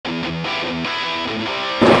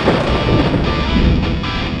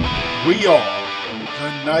We are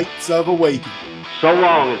the Knights of Awakening. So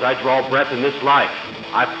long as I draw breath in this life,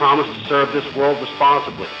 I promise to serve this world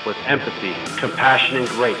responsibly, with empathy, compassion, and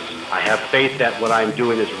grace. I have faith that what I am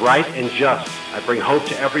doing is right and just. I bring hope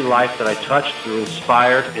to every life that I touch through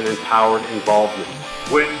inspired and empowered involvement.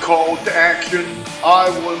 When called to action, I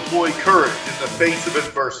will employ courage in the face of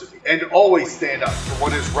adversity and always stand up for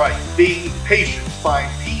what is right. Being patient,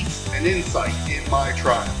 find peace and insight in my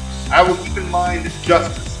trials. I will keep in mind that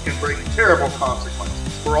justice can bring terrible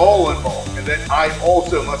consequences for all involved, and that I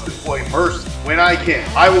also must employ mercy when I can.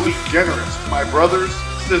 I will be generous to my brothers,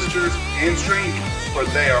 sisters, and strangers, for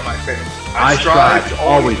they are my family. I strive to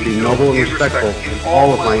always be noble and respectful in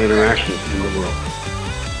all of my interactions in the world.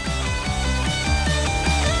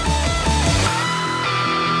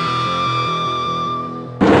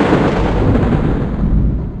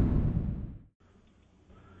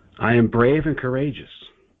 I am brave and courageous.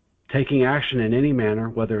 Taking action in any manner,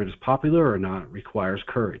 whether it is popular or not, requires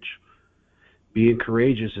courage. Being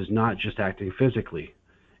courageous is not just acting physically.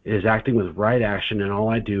 It is acting with right action in all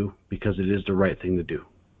I do because it is the right thing to do.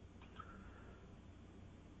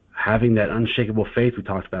 Having that unshakable faith we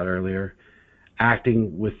talked about earlier,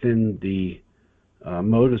 acting within the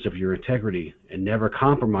motives of your integrity and never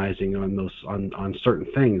compromising on certain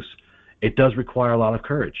things, it does require a lot of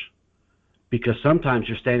courage. Because sometimes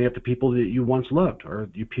you're standing up to people that you once loved, or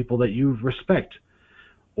people that you respect,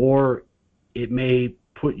 or it may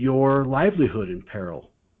put your livelihood in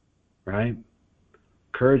peril, right?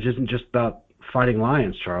 Courage isn't just about fighting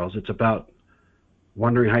lions, Charles. It's about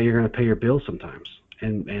wondering how you're going to pay your bills sometimes,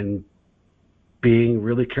 and being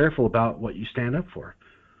really careful about what you stand up for.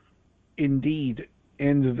 Indeed.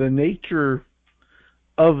 And the nature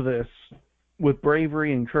of this, with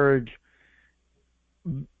bravery and courage,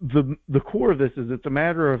 the core of this is it's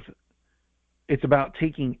about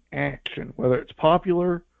taking action, whether it's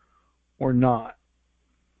popular or not.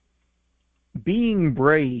 Being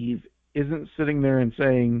brave isn't sitting there and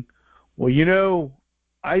saying, well,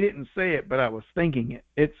 I didn't say it, but I was thinking it.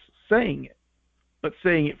 It's saying it, but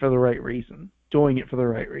saying it for the right reason, doing it for the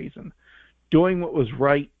right reason, doing what was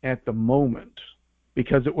right at the moment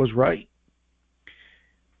because it was right.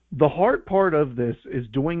 The hard part of this is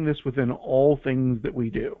doing this within all things that we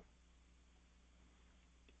do.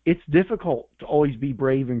 It's difficult to always be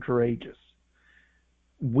brave and courageous.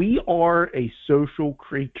 We are a social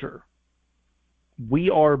creature. We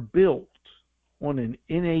are built on an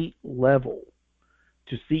innate level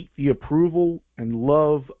to seek the approval and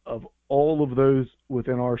love of all of those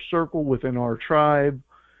within our circle, within our tribe,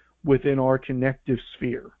 within our connective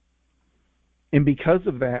sphere. And because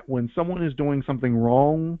of that, when someone is doing something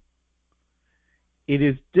wrong, it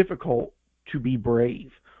is difficult to be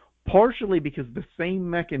brave, partially because the same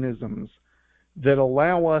mechanisms that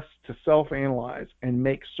allow us to self-analyze and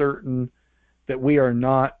make certain that we are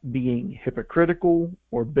not being hypocritical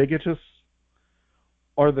or bigotous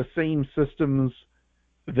are the same systems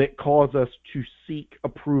that cause us to seek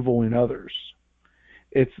approval in others.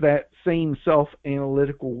 It's that same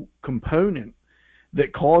self-analytical component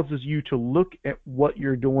that causes you to look at what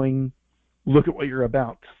you're doing, look at what you're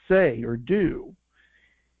about to say or do,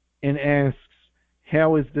 and asks,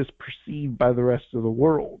 how is this perceived by the rest of the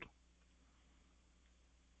world?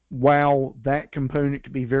 While that component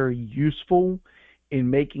can be very useful in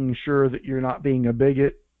making sure that you're not being a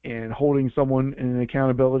bigot and holding someone in an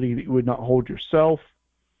accountability that you would not hold yourself,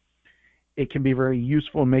 it can be very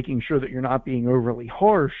useful in making sure that you're not being overly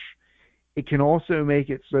harsh. It can also make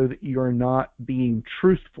it so that you are not being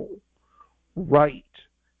truthful, right,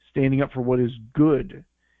 standing up for what is good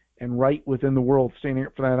and right within the world, standing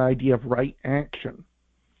up for that idea of right action.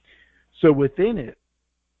 So within it,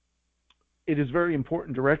 it is very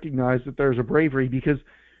important to recognize that there's a bravery, because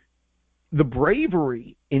the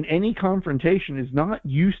bravery in any confrontation is not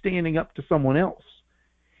you standing up to someone else.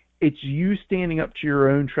 It's you standing up to your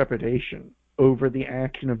own trepidation over the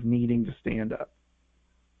action of needing to stand up.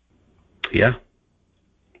 Yeah.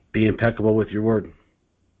 Be impeccable with your word.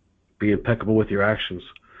 Be impeccable with your actions.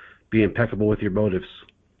 Be impeccable with your motives.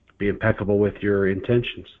 Be impeccable with your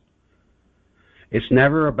intentions. It's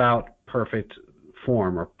never about perfect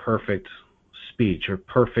form or perfect speech or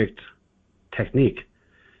perfect technique.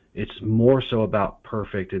 It's more so about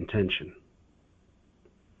perfect intention.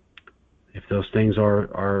 If those things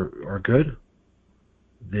are good,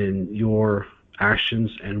 then your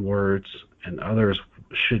actions and words and others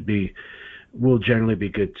will generally be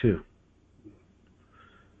good too.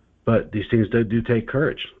 But these things do take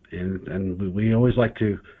courage, and we always like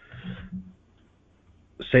to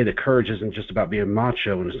say that courage isn't just about being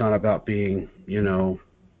macho, and it's not about being,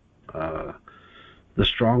 the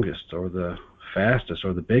strongest or the fastest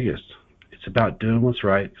or the biggest. It's about doing what's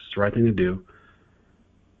right. It's the right thing to do.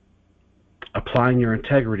 Applying your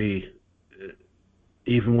integrity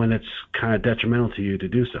even when it's kind of detrimental to you to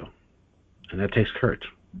do so. And that takes courage.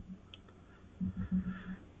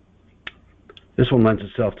 This one lends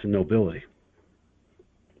itself to nobility,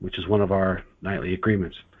 which is one of our nightly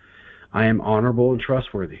agreements. I am honorable and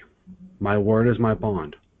trustworthy. My word is my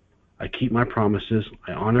bond. I keep my promises,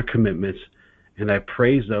 I honor commitments, and I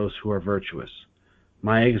praise those who are virtuous.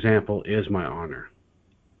 My example is my honor.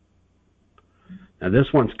 Now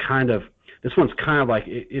this one's kind of like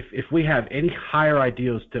if we have any higher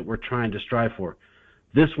ideals that we're trying to strive for,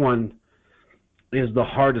 this one is the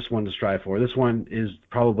hardest one to strive for. This one is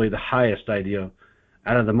probably the highest ideal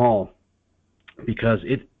out of them all, because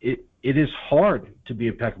it is hard to be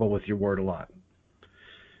impeccable with your word a lot.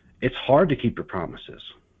 It's hard to keep your promises.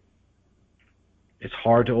 It's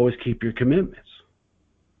hard to always keep your commitments.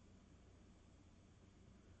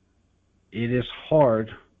 It is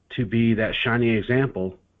hard to be that shining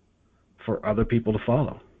example for other people to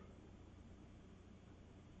follow.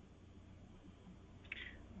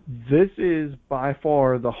 This is by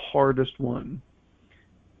far the hardest one.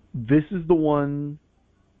 This is the one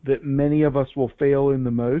that many of us will fail in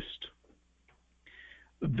the most.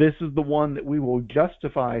 This is the one that we will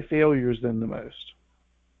justify failures in the most.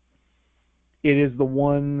 It is the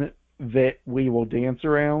one that we will dance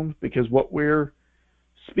around, because what we're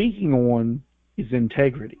speaking on is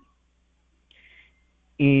integrity.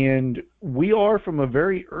 And we are from a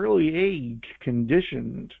very early age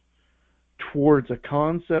conditioned towards a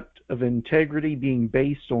concept of integrity being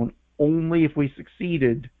based on only if we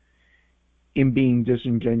succeeded in being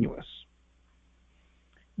disingenuous.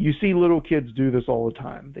 You see little kids do this all the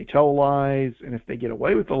time. They tell lies, and if they get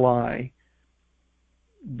away with a lie,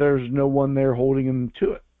 there's no one there holding them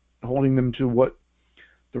to it, holding them to what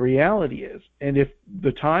the reality is. And if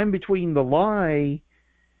the time between the lie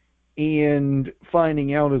and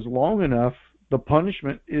finding out is long enough, the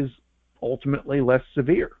punishment is ultimately less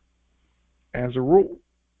severe, as a rule,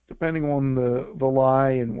 depending on the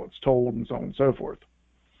lie and what's told and so on and so forth.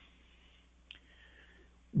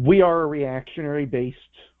 We are a reactionary-based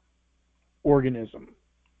organism.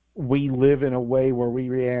 We live in a way where we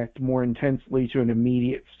react more intensely to an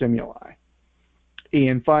immediate stimuli.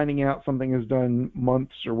 And finding out something is done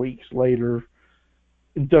months or weeks later,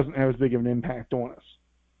 it doesn't have as big of an impact on us.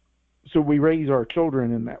 So we raise our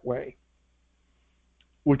children in that way,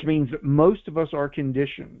 which means that most of us are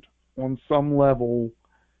conditioned on some level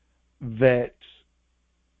that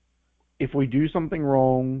if we do something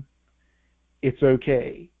wrong, it's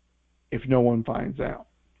okay if no one finds out.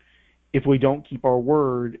 If we don't keep our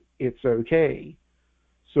word, it's okay,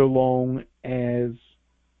 so long as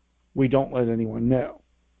we don't let anyone know.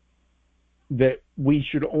 That we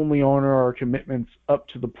should only honor our commitments up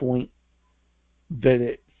to the point that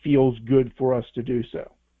it feels good for us to do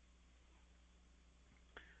so.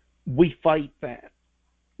 We fight that.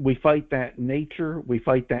 We fight that nature. We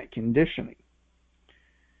fight that conditioning.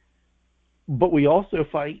 But we also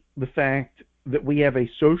fight the fact that we have a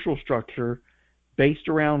social structure based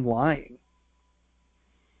around lying.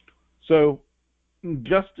 So,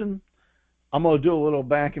 Justin, I'm going to do a little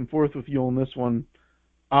back and forth with you on this one.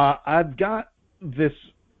 I've got this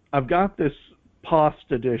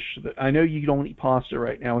pasta dish that I know you don't eat pasta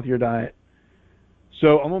right now with your diet.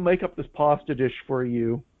 So I'm going to make up this pasta dish for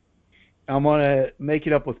you. I'm going to make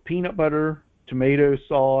it up with peanut butter, tomato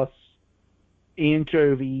sauce,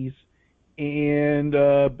 anchovies, and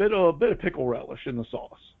a bit of pickle relish in the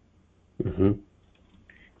sauce. Mm-hmm.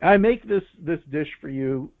 I make this dish for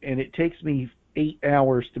you, and it takes me 8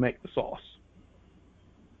 hours to make the sauce.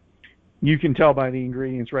 You can tell by the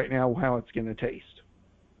ingredients right now how it's going to taste.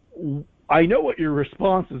 I know what your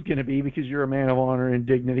response is going to be because you're a man of honor and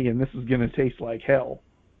dignity, and this is going to taste like hell.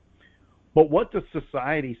 But what does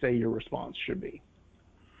society say your response should be?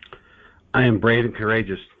 I am brave and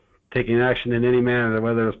courageous. Taking action in any manner,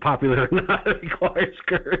 whether it's popular or not, requires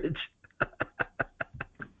courage.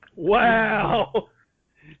 Wow!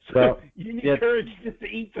 So well, you need courage just to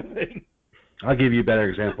eat the thing. I'll give you a better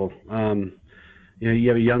example. You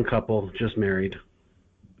have a young couple just married,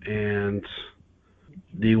 and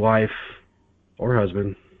the wife or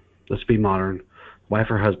husband, let's be modern, wife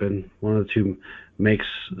or husband, one of the two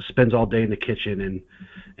spends all day in the kitchen,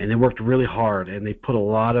 and they worked really hard, and they put a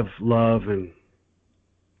lot of love and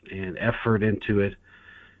effort into it,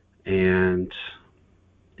 and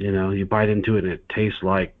you bite into it and it tastes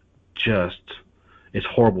like it's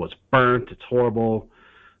horrible. It's burnt, it's horrible,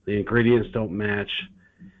 the ingredients don't match,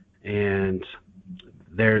 and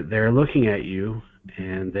they're looking at you,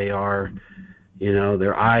 and they are,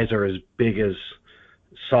 their eyes are as big as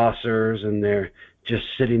saucers, and they're just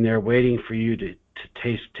sitting there waiting for you to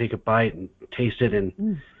take a bite and taste it,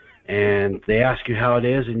 and they ask you how it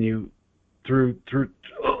is, and you through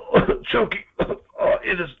choking, oh,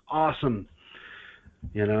 it is awesome,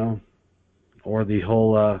 or the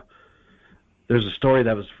whole there's a story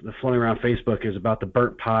that was floating around Facebook is about the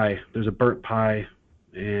burnt pie. There's a burnt pie,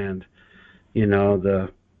 and the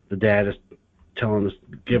dad is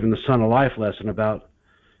giving the son a life lesson about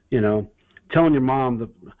telling your mom,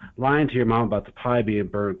 lying to your mom about the pie being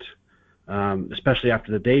burnt, especially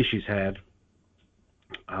after the day she's had,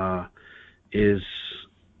 is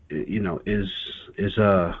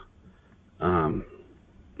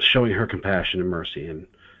showing her compassion and mercy, and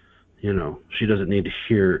she doesn't need to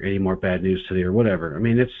hear any more bad news today or whatever. I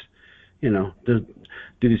mean, it's do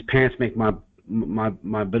these pants make my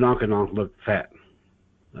badonk look fat?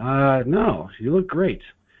 No, you look great.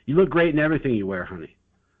 You look great in everything you wear, honey.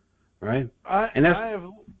 Right?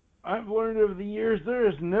 I've learned over the years there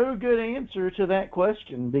is no good answer to that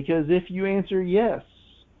question, because if you answer yes,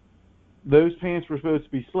 those pants were supposed to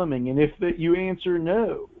be slimming, and if you answer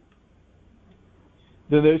no,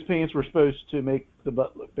 then those pants were supposed to make the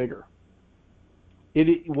butt look bigger.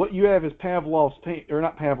 What you have is Pavlov's pants, or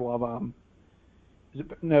not Pavlov.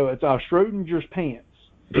 It's Schrodinger's pants.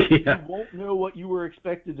 Yeah. You won't know what you were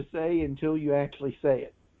expected to say until you actually say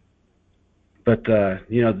it. But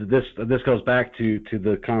this goes back to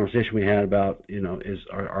the conversation we had about is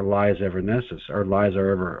our lies ever necessary? Our lies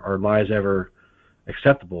ever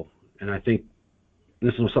acceptable? And I think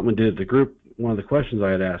this was something we did at the group. One of the questions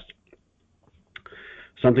I had asked,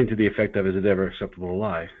 something to the effect of, is it ever acceptable to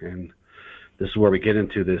lie? And this is where we get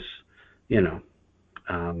into this.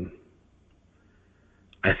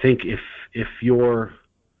 I think if your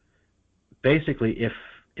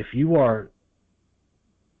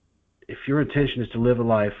intention is to live a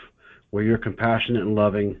life where you're compassionate and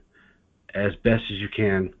loving as best as you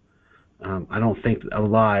can, I don't think a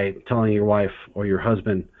lie, telling your wife or your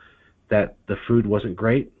husband that the food wasn't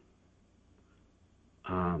great,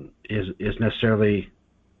 is necessarily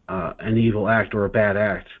an evil act or a bad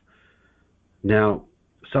act. Now,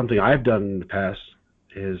 something I've done in the past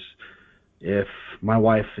is, if my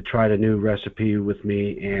wife had tried a new recipe with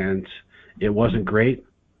me and it wasn't great,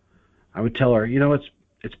 I would tell her,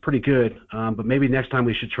 it's pretty good, but maybe next time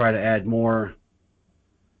we should try to add more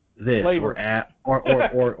this, flavor,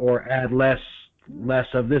 or add less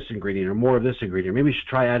of this ingredient or more of this ingredient. Maybe we should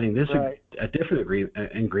try adding this, right, a different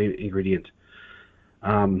ingredient.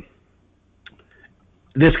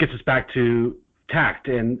 This gets us back to tact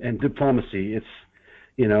and diplomacy. It's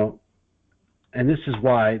and this is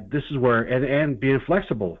where and being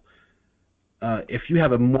flexible. If you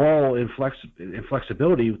have a moral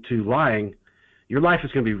inflexibility to lying, your life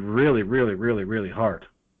is going to be really, really, really, really hard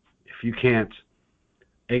if you can't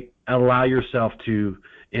allow yourself to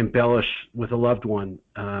embellish with a loved one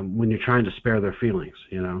when you're trying to spare their feelings.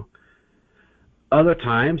 Other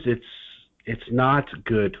times it's not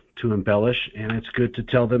good to embellish, and it's good to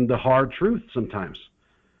tell them the hard truth sometimes.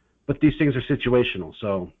 But these things are situational,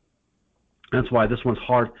 so that's why this one's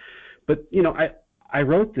hard. But I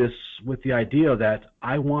wrote this with the idea that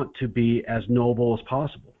I want to be as noble as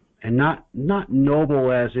possible. And not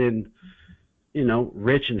noble as in,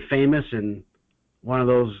 rich and famous and one of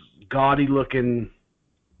those gaudy-looking,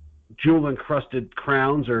 jewel-encrusted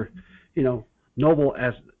crowns, or, noble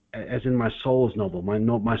as in my soul is noble.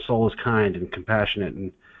 My soul is kind and compassionate,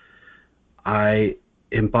 and I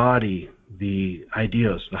embody the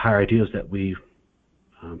higher ideas that we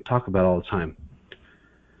talk about all the time.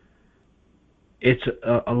 It's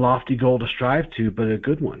a lofty goal to strive to, but a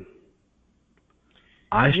good one.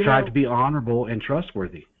 I strive to be honorable and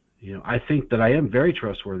trustworthy. I think that I am very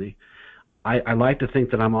trustworthy. I like to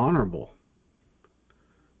think that I'm honorable.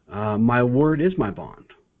 My word is my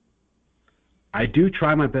bond. I do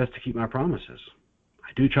try my best to keep my promises.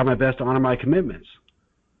 I do try my best to honor my commitments.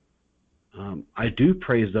 I do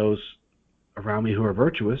praise those around me who are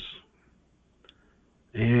virtuous.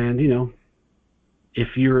 And,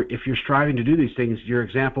 if you're striving to do these things, your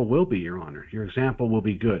example will be your honor. Your example will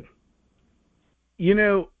be good.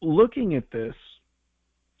 Looking at this,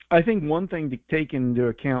 I think one thing to take into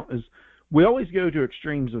account is we always go to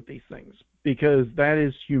extremes with these things because that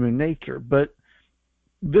is human nature. But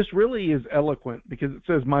this really is eloquent because it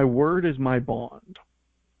says, my word is my bond.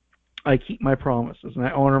 I keep my promises and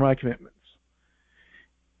I honor my commitments.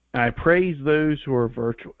 I praise those who are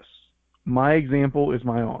virtuous. My example is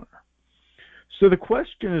my honor. So the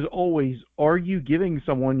question is always, are you giving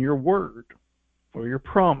someone your word or your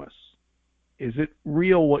promise? Is it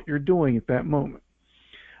real what you're doing at that moment?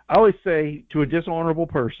 I always say to a dishonorable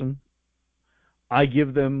person, I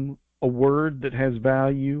give them a word that has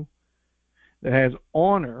value, that has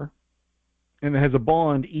honor, and that has a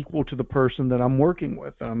bond equal to the person that I'm working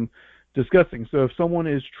with, I'm discussing. So if someone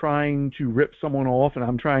is trying to rip someone off and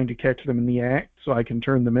I'm trying to catch them in the act so I can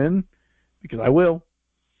turn them in, because I will,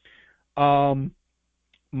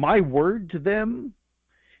 my word to them,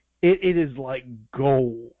 it is like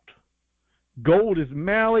gold. Gold is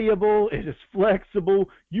malleable, it is flexible.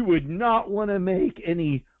 You would not want to make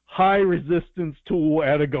any high resistance tool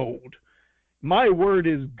out of gold. My word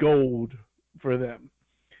is gold for them.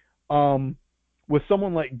 With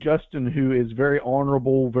someone like Justin, who is very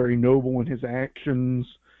honorable, very noble in his actions,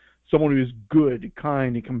 someone who is good,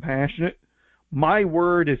 kind, and compassionate, my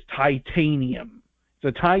word is titanium.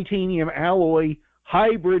 It's a titanium alloy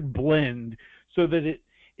hybrid blend, so that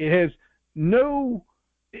it has no,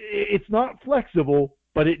 it's not flexible,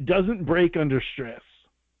 but it doesn't break under stress.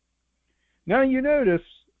 Now you notice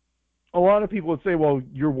a lot of people would say, well,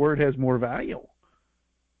 your word has more value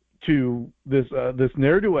to this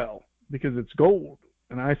ne'er-do-well because it's gold.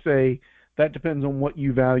 And I say that depends on what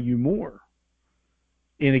you value more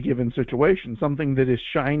in a given situation. Something that is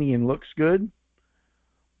shiny and looks good,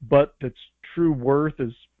 but its true worth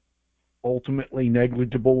is ultimately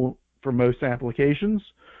negligible for most applications,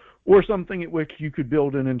 or something at which you could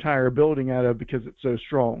build an entire building out of because it's so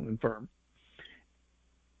strong and firm.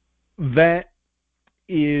 That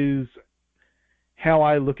is how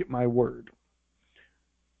I look at my word.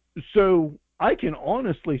 So I can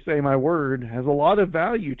honestly say my word has a lot of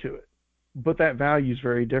value to it, but that value is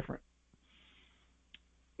very different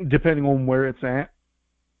depending on where it's at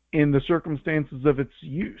in the circumstances of its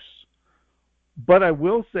use. But I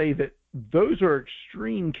will say that those are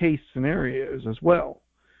extreme case scenarios as well.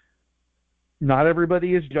 Not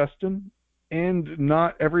everybody is Justin, and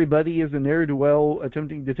not everybody is a ne'er-do-well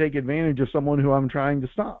attempting to take advantage of someone who I'm trying to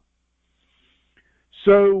stop.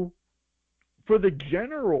 So for the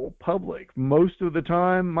general public, most of the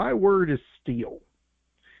time, my word is steel.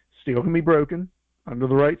 Steel can be broken under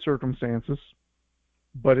the right circumstances,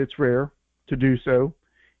 but it's rare to do so.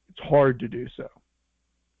 It's hard to do so.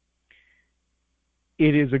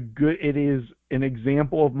 It is an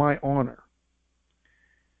example of my honor.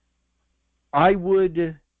 I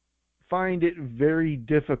would find it very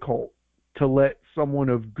difficult to let someone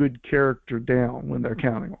of good character down when they're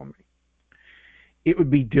counting on me. It would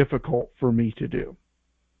be difficult for me to do.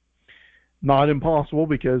 Not impossible,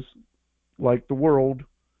 because, like the world,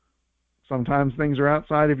 sometimes things are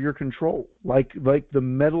outside of your control. Like the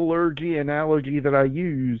metallurgy analogy that I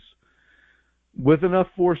use, with enough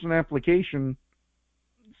force and application,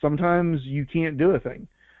 sometimes you can't do a thing.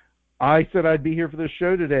 I said I'd be here for this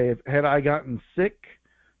show today. Had I gotten sick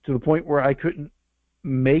to the point where I couldn't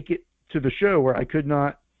make it to the show, where I could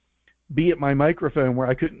not be at my microphone, where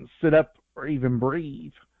I couldn't sit up or even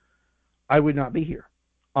breathe, I would not be here.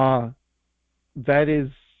 That is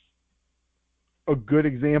a good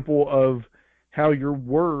example of how your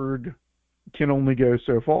word can only go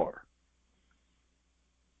so far.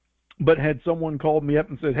 But had someone called me up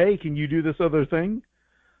and said, hey, can you do this other thing?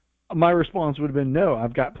 My response would have been, no,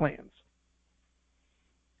 I've got plans.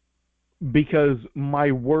 Because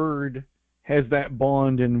my word has that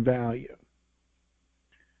bond and value.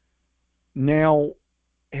 Now,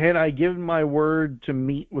 had I given my word to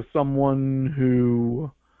meet with someone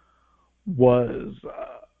who was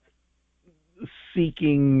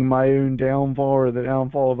seeking my own downfall or the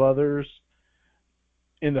downfall of others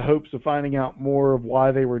in the hopes of finding out more of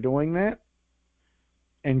why they were doing that,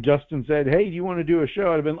 and Justin said, hey, do you want to do a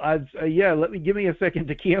show? I'd say, yeah, give me a second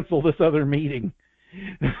to cancel this other meeting.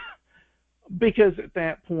 Because at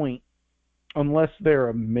that point, unless they're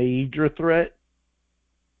a major threat,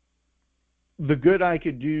 the good I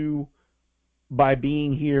could do by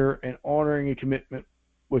being here and honoring a commitment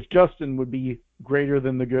with Justin would be greater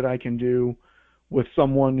than the good I can do with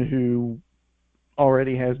someone who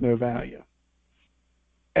already has no value.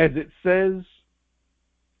 As it says,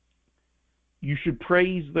 you should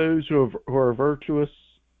praise those who are virtuous.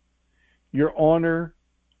 Your honor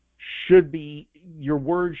should be, your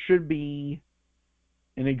word should be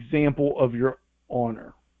an example of your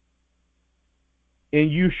honor.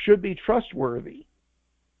 And you should be trustworthy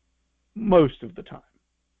most of the time.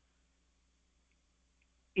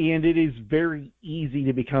 And it is very easy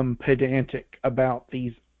to become pedantic about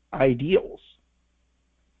these ideals.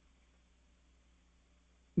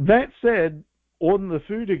 That said, on the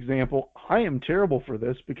food example, I am terrible for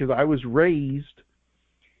this because I was raised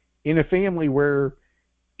in a family where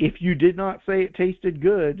if you did not say it tasted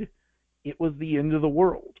good, it was the end of the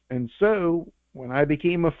world. And so when I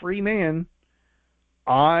became a free man,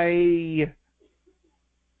 I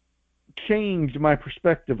changed my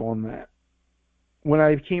perspective on that. When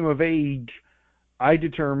I came of age, I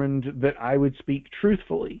determined that I would speak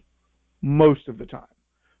truthfully most of the time.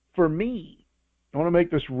 For me, I want to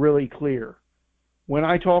make this really clear. When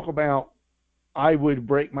I talk about I would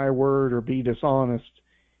break my word or be dishonest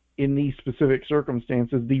in these specific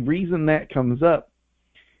circumstances, the reason that comes up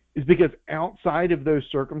is because outside of those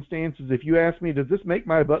circumstances, if you ask me, does this make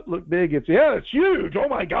my butt look big? It's, yeah, it's huge. Oh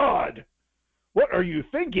my God. What are you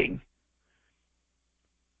thinking?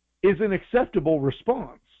 Is an acceptable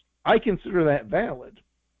response. I consider that valid.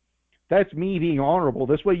 That's me being honorable.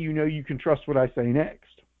 This way you know you can trust what I say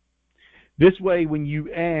next. This way when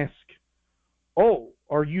you ask, oh,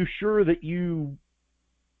 are you sure that you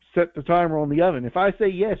set the timer on the oven? If I say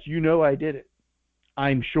yes, you know I did it.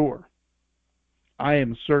 I'm sure. I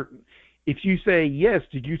am certain. If you say yes,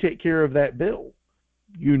 did you take care of that bill?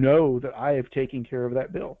 You know that I have taken care of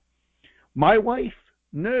that bill. My wife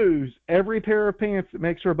knows every pair of pants that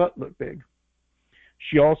makes her butt look big.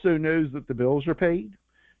 She also knows that the bills are paid.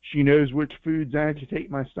 She knows which foods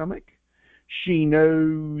agitate my stomach. She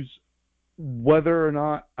knows whether or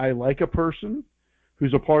not I like a person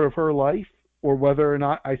who's a part of her life or whether or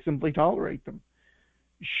not I simply tolerate them.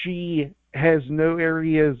 She has no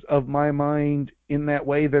areas of my mind in that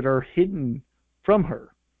way that are hidden from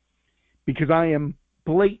her because I am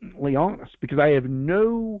blatantly honest, because I have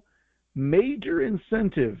no major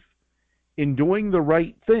incentive in doing the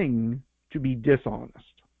right thing to be dishonest.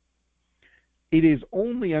 It is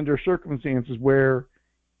only under circumstances where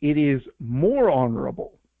it is more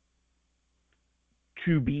honorable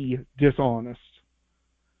to be dishonest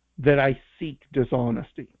that I seek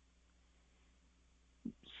dishonesty.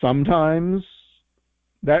 Sometimes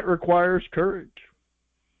that requires courage.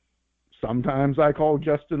 Sometimes I call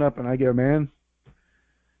Justin up and I go, man,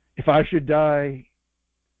 if I should die,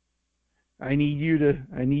 I need you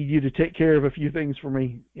to take care of a few things for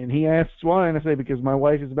me. And he asks why, and I say, because my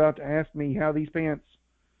wife is about to ask me how these pants,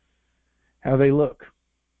 how they look.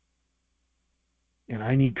 And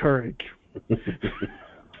I need courage.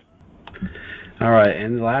 All right,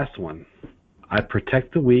 and the last one. I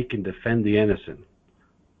protect the weak and defend the innocent.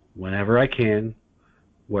 Whenever I can,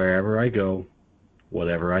 wherever I go,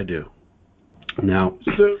 whatever I do. Now,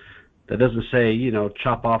 that doesn't say,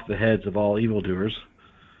 chop off the heads of all evildoers.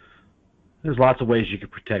 There's lots of ways you can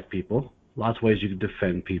protect people, lots of ways you can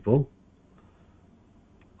defend people.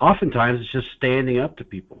 Oftentimes, it's just standing up to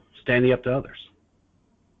people, standing up to others,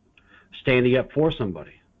 standing up for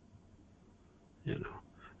somebody.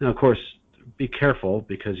 Now, of course, be careful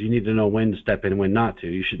because you need to know when to step in and when not to.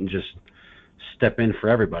 You shouldn't just step in for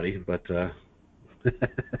everybody, but that'll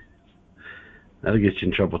get you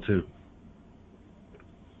in trouble too.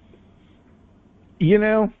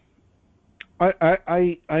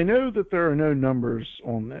 I know that there are no numbers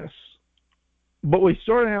on this, but we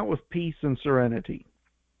start out with peace and serenity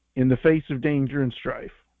in the face of danger and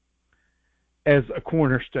strife as a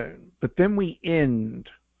cornerstone, but then we end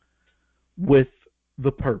with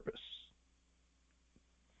the purpose.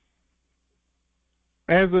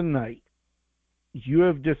 As a knight, you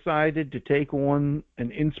have decided to take on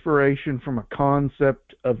an inspiration from a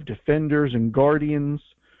concept of defenders and guardians,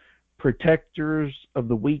 protectors of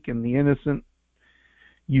the weak and the innocent.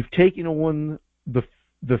 You've taken on the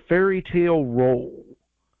fairy tale role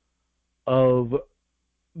of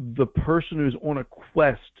the person who's on a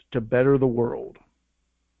quest to better the world.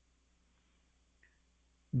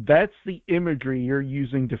 That's the imagery you're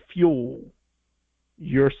using to fuel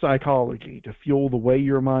your psychology, to fuel the way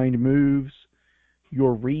your mind moves,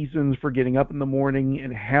 your reasons for getting up in the morning,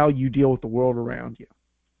 and how you deal with the world around you.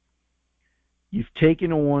 You've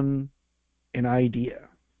taken on an idea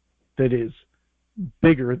that is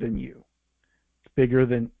bigger than you. It's bigger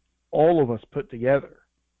than all of us put together.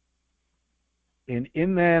 And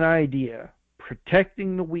in that idea,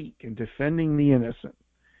 protecting the weak and defending the innocent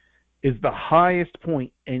is the highest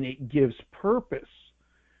point, and it gives purpose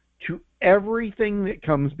to everything that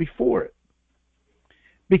comes before it.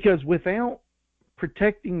 Because without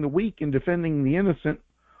protecting the weak and defending the innocent,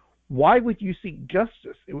 why would you seek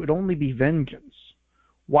justice? It would only be vengeance.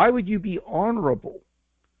 Why would you be honorable?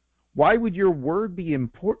 Why would your word be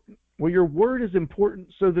important? Well, your word is important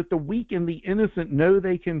so that the weak and the innocent know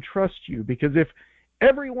they can trust you. Because if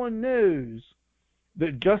everyone knows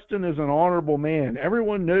that Justin is an honorable man,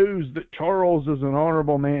 everyone knows that Charles is an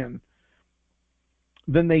honorable man,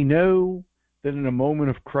 then they know that in a moment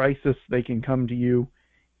of crisis they can come to you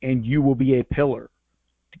and you will be a pillar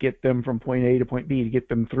to get them from point A to point B, to get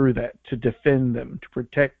them through that, to defend them, to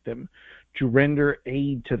protect them, to render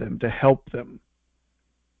aid to them, to help them.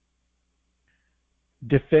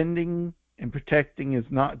 Defending And protecting is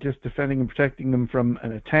not just defending and protecting them from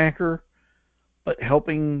an attacker, but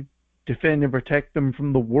helping defend and protect them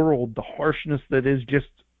from the world, the harshness that is just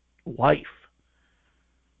life.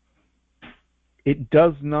 It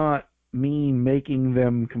does not mean making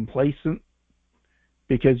them complacent,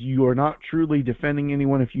 because you are not truly defending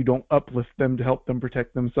anyone if you don't uplift them to help them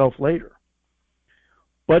protect themselves later.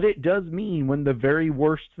 But it does mean when the very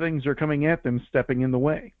worst things are coming at them, stepping in the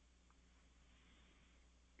way.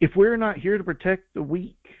 If we're not here to protect the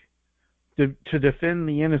weak, to defend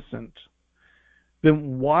the innocent,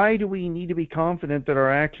 then why do we need to be confident that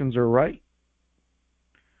our actions are right?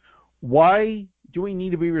 Why do we need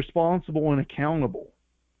to be responsible and accountable?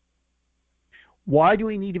 Why do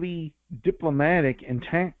we need to be diplomatic and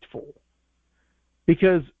tactful?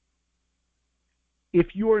 Because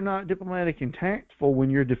if you are not diplomatic and tactful when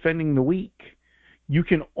you're defending the weak, you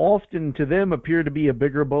can often to them appear to be a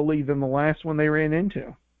bigger bully than the last one they ran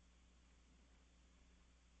into.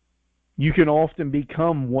 You can often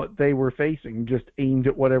become what they were facing, just aimed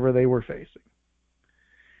at whatever they were facing.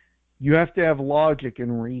 You have to have logic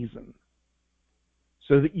and reason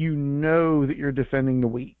so that you know that you're defending the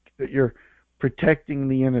weak, that you're protecting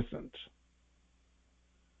the innocent.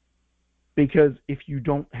 Because if you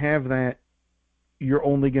don't have that, you're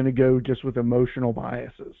only going to go just with emotional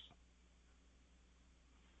biases.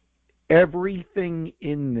 Everything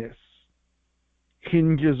in this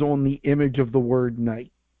hinges on the image of the word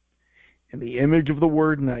knight. And the image of the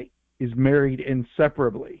word knight is married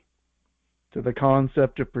inseparably to the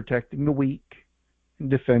concept of protecting the weak and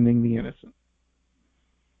defending the innocent.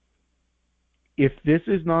 If this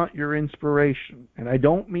is not your inspiration, and I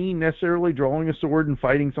don't mean necessarily drawing a sword and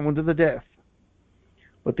fighting someone to the death,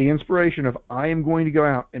 but the inspiration of I am going to go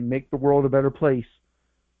out and make the world a better place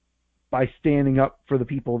by standing up for the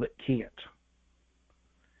people that can't.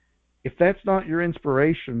 If that's not your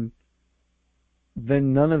inspiration,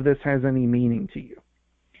 then none of this has any meaning to you.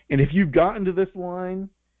 And if you've gotten to this line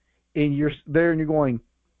and you're there and you're going,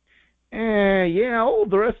 yeah,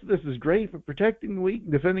 the rest of this is great, but protecting the weak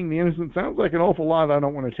and defending the innocent sounds like an awful lot I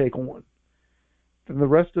don't want to take on, then the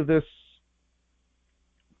rest of this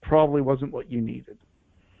probably wasn't what you needed.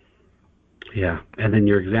 Yeah, and then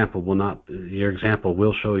your example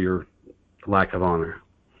will show your lack of honor.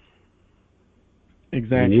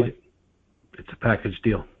 Exactly. It's a package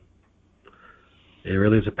deal. It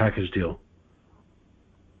really is a package deal.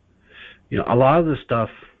 A lot of this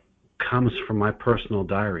stuff comes from my personal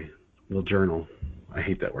diary, little journal. I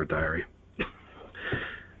hate that word diary.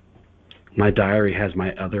 My diary has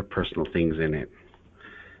my other personal things in it.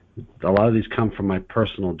 A lot of these come from my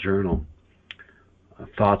personal journal.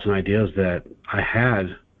 Thoughts and ideas that I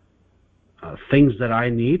had, things that I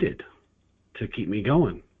needed to keep me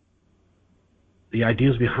going. The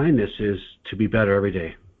ideas behind this is to be better every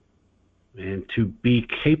day, and to be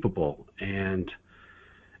capable and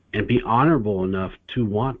be honorable enough to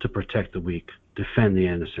want to protect the weak, defend the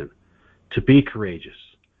innocent, to be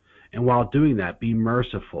courageous, and while doing that, be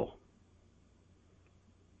merciful,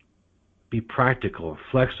 be practical,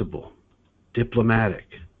 flexible, diplomatic,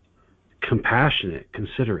 compassionate,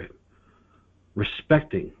 considerate,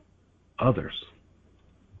 respecting others,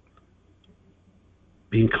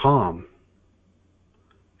 being calm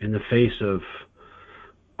in the face of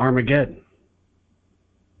Armageddon,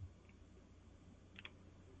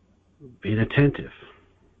 being attentive,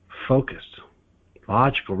 focused,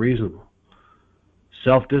 logical, reasonable,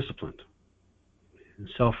 self-disciplined, and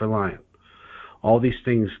self-reliant. All these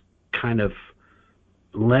things kind of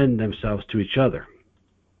lend themselves to each other.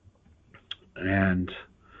 And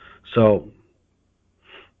so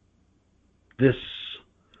this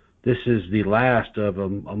is the last of a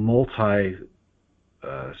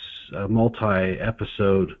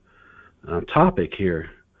multi-episode topic here.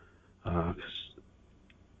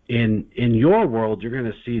 In your world, you're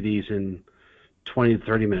going to see these in 20 to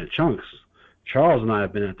 30 minute chunks. Charles and I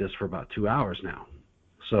have been at this for about 2 hours now.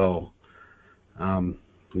 So,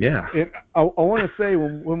 yeah. And I want to say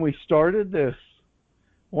when we started this,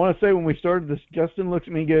 Justin looks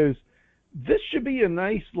at me and goes, this should be a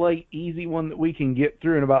nice, light, easy one that we can get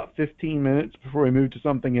through in about 15 minutes before we move to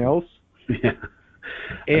something else. Yeah.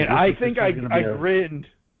 And I think I grinned.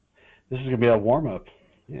 This is going to be a warm-up.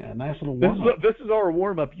 Yeah, a nice little warm-up. This is our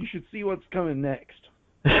warm-up. You should see what's coming next.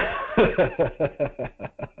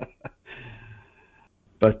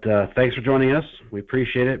 But thanks for joining us. We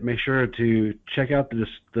appreciate it. Make sure to check out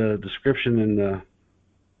the description and the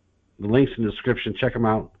links in the description. Check them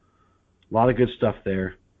out. A lot of good stuff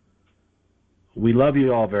there. We love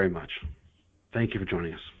you all very much. Thank you for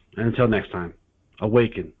joining us. And until next time,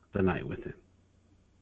 awaken the night within.